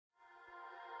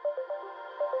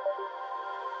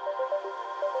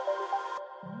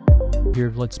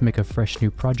Here, let's make a fresh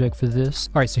new project for this.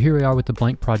 All right, so here we are with the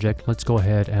blank project. Let's go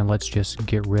ahead and let's just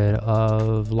get rid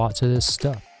of lots of this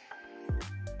stuff.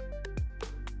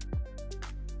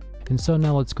 And so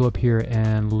now let's go up here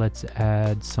and let's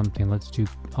add something. Let's do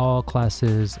all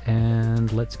classes and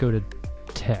let's go to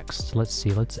text. Let's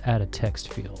see, let's add a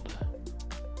text field.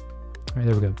 All right,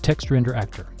 there we go, text render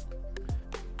actor.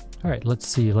 All right, let's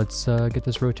see, let's get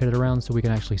this rotated around so we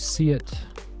can actually see it.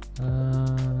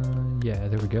 Yeah,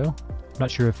 there we go. I'm not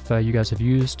sure if you guys have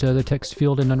used the text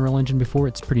field in Unreal Engine before.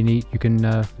 It's pretty neat. You can,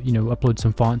 you know, upload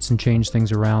some fonts and change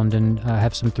things around and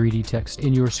have some 3D text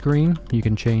in your screen. You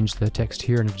can change the text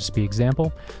here and it'll just be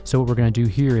example. So what we're going to do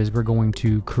here is we're going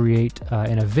to create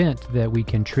an event that we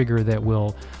can trigger that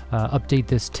will update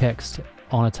this text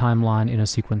on a timeline in a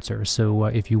sequencer. So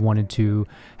if you wanted to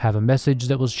have a message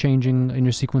that was changing in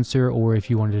your sequencer, or if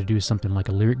you wanted to do something like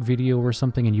a lyric video or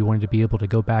something and you wanted to be able to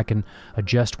go back and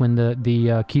adjust when the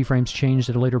keyframes changed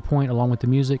at a later point along with the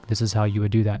music, this is how you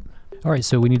would do that. All right,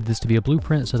 so we need this to be a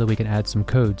blueprint so that we can add some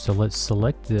code. So let's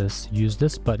select this, use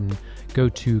this button, go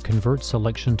to convert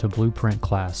selection to blueprint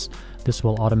class. This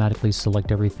will automatically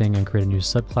select everything and create a new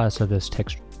subclass of this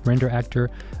text render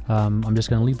actor. I'm just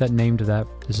going to leave that name to that.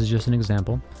 This is just an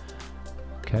example.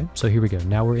 Okay, so here we go.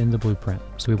 Now we're in the blueprint.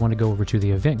 So we want to go over to the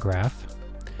event graph,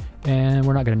 and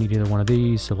we're not going to need either one of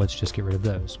these, so let's just get rid of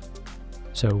those.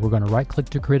 So we're going to right click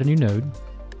to create a new node,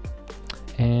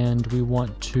 and we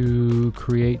want to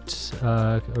create,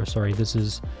 this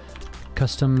is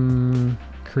custom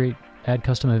create, add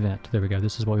custom event. There we go.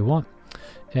 This is what we want.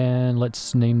 And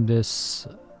let's name this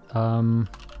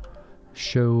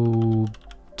show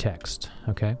text.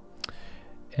 Okay,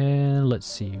 and let's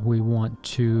see, we want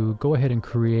to go ahead and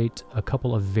create a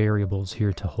couple of variables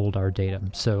here to hold our data.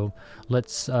 So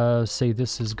let's say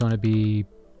this is going to be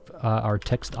our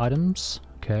text items.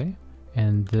 Okay,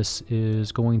 and this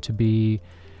is going to be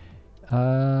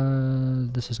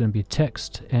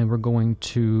text, and we're going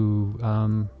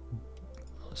to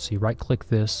let's see, right click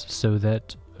this so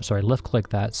that, left click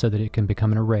that so that it can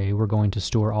become an array. We're going to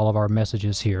store all of our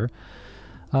messages here.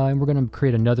 And we're going to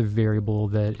create another variable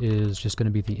that is just going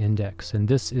to be the index, and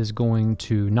this is going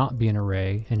to not be an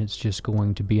array, and it's just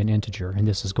going to be an integer, and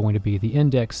this is going to be the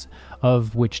index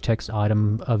of which text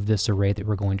item of this array that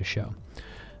we're going to show.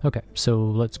 Okay, so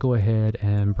let's go ahead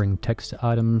and bring text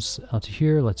out to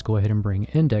here. Let's go ahead and bring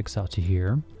index out to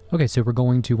here. Okay, so we're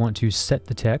going to want to set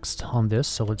the text on this,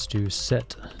 so let's do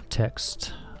set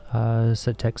text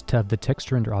to have the text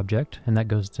render object, and that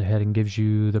goes ahead and gives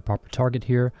you the proper target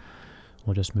here.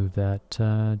 We'll just move that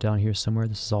down here somewhere.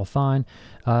 This is all fine.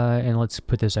 And let's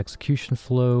put this execution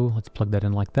flow. Let's plug that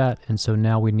in like that. And so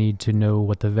now we need to know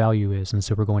what the value is. And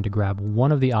so we're going to grab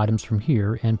one of the items from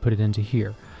here and put it into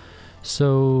here.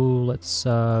 So let's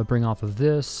bring off of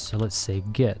this. So let's say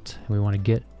get. And we want to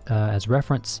get as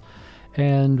reference.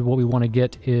 And what we want to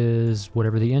get is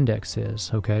whatever the index is.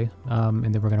 Okay. And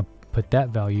then we're going to put that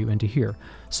value into here.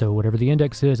 So whatever the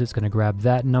index is, it's going to grab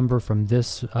that number from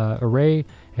this array,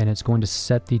 and it's going to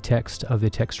set the text of the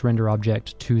text render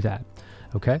object to that.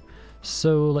 Okay,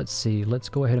 so let's see, let's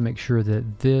go ahead and make sure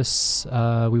that this,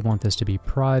 we want this to be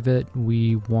private.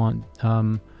 We want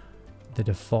the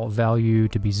default value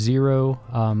to be 0.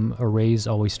 Arrays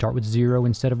always start with 0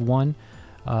 instead of 1.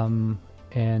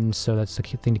 And so that's the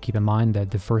key thing to keep in mind,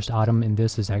 that the first item in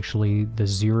this is actually the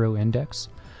 0 index.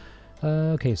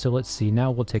 Okay, so let's see, now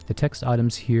we'll take the text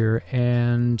items here,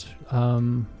 and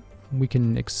we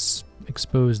can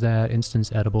expose that instance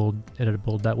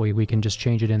editable. That way we can just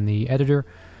change it in the editor,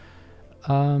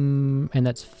 and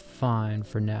that's fine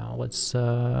for now. Let's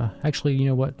actually, you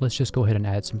know what, let's just go ahead and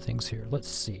add some things here. Let's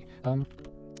see.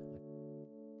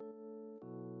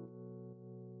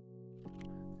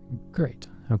 Great.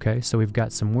 Okay, so we've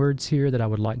got some words here that I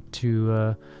would like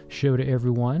to show to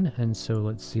everyone, and so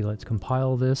let's see, let's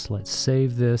compile this, let's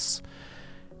save this,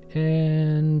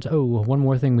 and one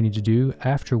more thing we need to do.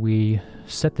 After we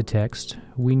set the text,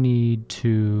 we need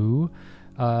to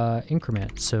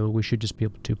increment, so we should just be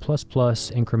able to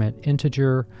 ++ increment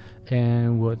integer,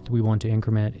 and what we want to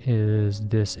increment is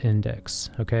this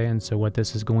index. Okay, and so what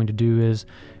this is going to do is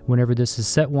whenever this is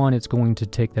set 1, it's going to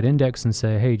take that index and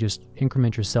say, hey, just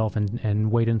increment yourself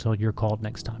and wait until you're called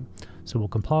next time. So we'll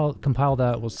compile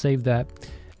that, we'll save that,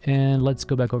 and let's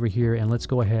go back over here and let's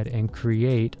go ahead and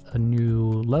create a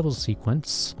new level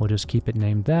sequence. We'll just keep it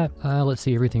named that. Let's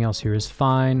see, everything else here is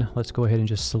fine. Let's go ahead and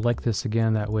just select this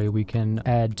again. That way we can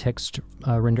add text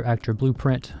render actor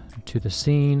blueprint to the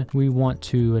scene. We want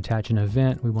to attach an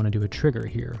event. We want to do a trigger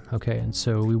here. Okay, and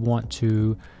so we want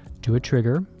to do a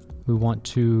trigger. We want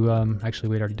to, actually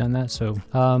we'd already done that, so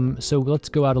let's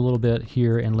go out a little bit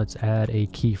here and let's add a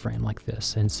keyframe like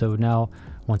this. And so now,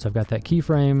 once I've got that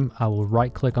keyframe, I will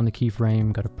right click on the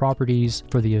keyframe, go to properties.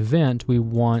 For the event, we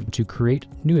want to create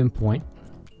new endpoint,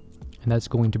 and that's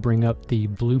going to bring up the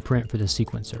blueprint for the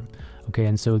sequencer. Okay,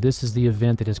 and so this is the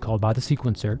event that is called by the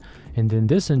sequencer, and then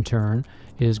this in turn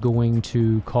is going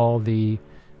to call the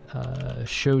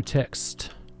show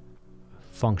text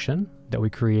function that we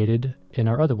created in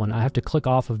our other one. I have to click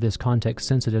off of this context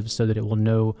sensitive so that it will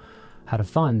know how to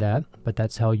find that, but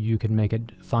that's how you can make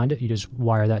it find it. You just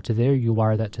wire that to there, you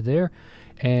wire that to there,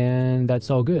 and that's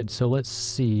all good. So let's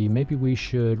see, maybe we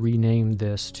should rename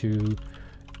this to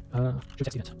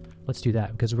let's do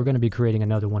that, because we're going to be creating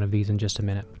another one of these in just a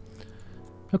minute.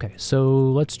 Okay,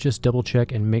 so let's just double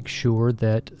check and make sure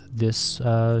that this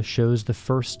shows the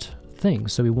first thing.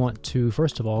 So we want to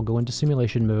first of all go into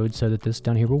simulation mode so that this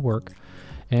down here will work,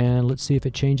 and let's see if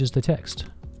it changes the text.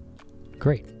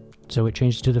 Great. So it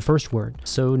changed to the first word.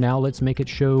 So now let's make it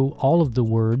show all of the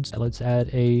words. Let's add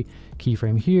a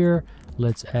keyframe here.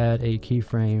 Let's add a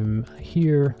keyframe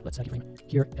here. Let's add a keyframe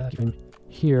here, keyframe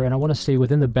here. And I want to stay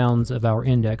within the bounds of our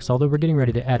index, although we're getting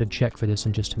ready to add a check for this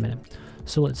in just a minute.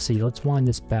 So let's see, let's wind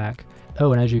this back.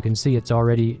 Oh, and as you can see, it's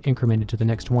already incremented to the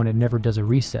next one. It never does a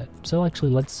reset. So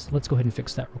actually, let's go ahead and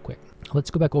fix that real quick. Let's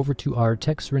go back over to our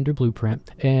text render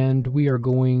blueprint, and we are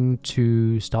going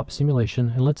to stop simulation,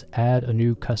 and let's add a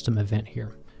new custom event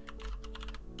here.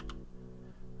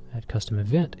 Add custom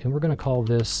event, and we're going to call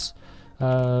this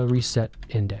reset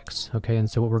index. Okay, and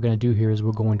so what we're going to do here is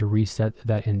we're going to reset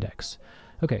that index.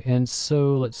 Okay, and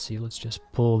so let's see, let's just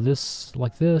pull this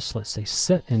like this. Let's say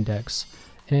set index,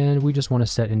 and we just want to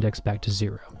set index back to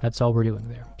 0. That's all we're doing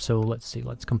there. So let's see,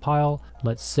 let's compile,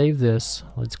 let's save this,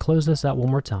 let's close this out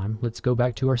one more time, let's go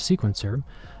back to our sequencer,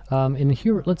 and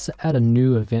here let's add a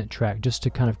new event track just to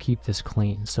kind of keep this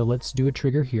clean. So let's do a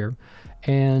trigger here,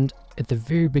 and at the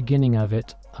very beginning of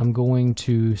it, I'm going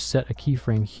to set a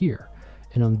keyframe here,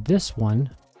 and on this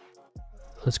one,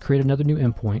 let's create another new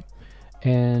endpoint,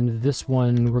 and this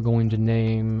one we're going to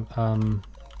name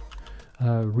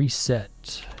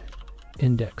reset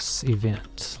index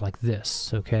event, like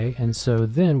this. Okay, and so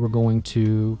then we're going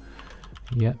to,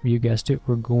 yep, you guessed it,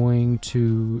 we're going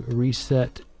to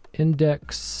reset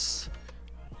index.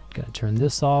 Gotta turn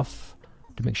this off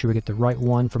to make sure we get the right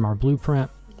one from our blueprint.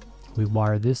 We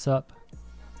wire this up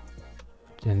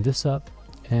and this up,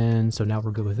 and so now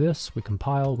we're good with this. We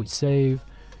compile, we save,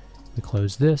 we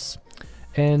close this,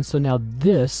 and so now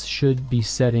this should be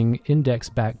setting index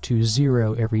back to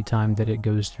 0 every time that it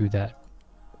goes through that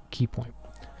key point.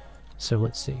 So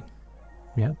let's see.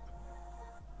 Yep.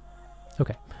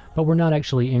 Okay, but we're not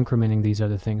actually incrementing these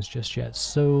other things just yet.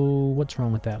 So what's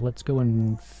wrong with that? Let's go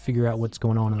and figure out what's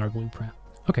going on in our blueprint.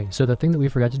 Okay, so the thing that we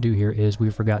forgot to do here is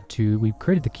we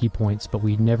created the key points, but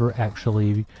we never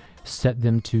actually set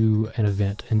them to an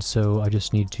event. And so I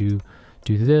just need to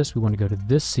do this. We want to go to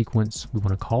this sequence. We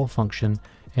want to call a function,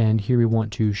 and here we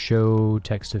want to show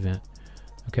text event.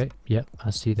 Okay, yep, I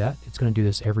see that. It's going to do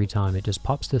this every time. It just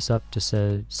pops this up to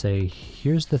say,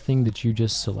 here's the thing that you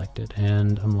just selected.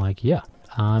 And I'm like, yeah,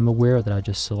 I'm aware that I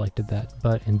just selected that.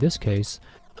 But in this case,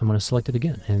 I'm going to select it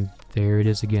again. And there it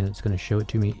is again. It's going to show it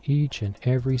to me each and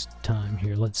every time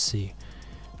here. Let's see.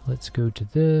 Let's go to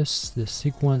this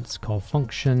sequence, call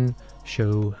function,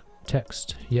 show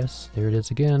text. Yes, there it is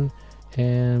again.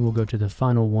 And we'll go to the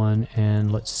final one,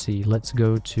 and let's see. Let's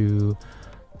go to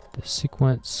the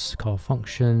sequence, call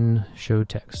function, show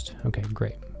text. Okay,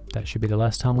 great. That should be the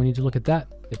last time we need to look at that.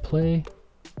 Hit play.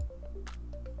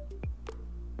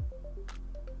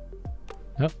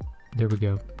 Oh, there we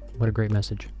go. What a great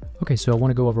message. Okay, so I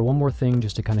want to go over one more thing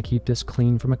just to kind of keep this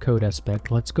clean from a code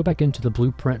aspect. Let's go back into the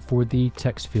blueprint for the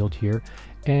text field here,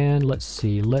 and let's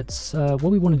see. What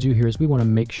we want to do here is we want to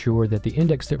make sure that the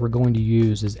index that we're going to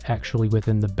use is actually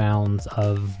within the bounds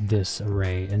of this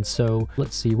array. And so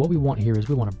let's see, what we want here is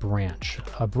we want a branch.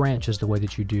 A branch is the way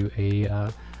that you do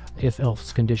a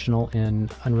if-else conditional in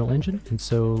Unreal Engine. And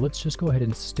so let's just go ahead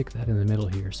and stick that in the middle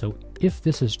here. So if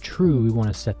this is true, we want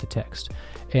to set the text.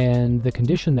 And the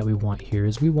condition that we want here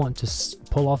is we want to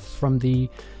pull off from the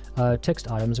text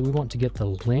items, and we want to get the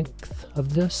length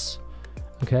of this.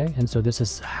 Okay, and so this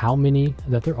is how many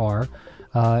that there are.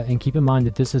 And keep in mind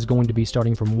that this is going to be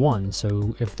starting from 1.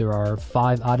 So if there are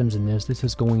 5 items in this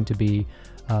is going to be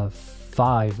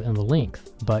 5 in the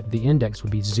length, but the index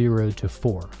would be 0 to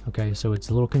 4. Okay, so it's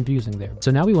a little confusing there.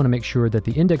 So now we want to make sure that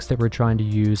the index that we're trying to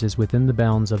use is within the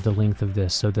bounds of the length of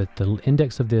this, so that the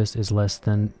index of this is less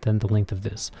than the length of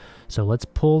this. So let's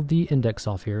pull the index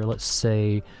off here. Let's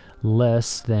say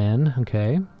less than,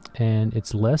 okay, and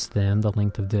it's less than the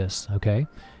length of this, okay?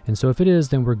 And so if it is,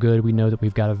 then we're good. We know that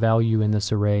we've got a value in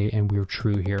this array and we're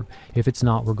true here. If it's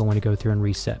not, we're going to go through and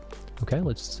reset. Okay,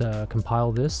 let's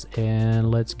compile this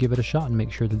and let's give it a shot and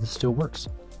make sure that this still works.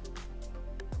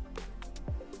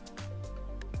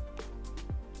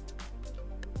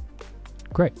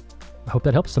 Great. I hope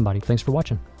that helps somebody. Thanks for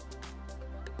watching.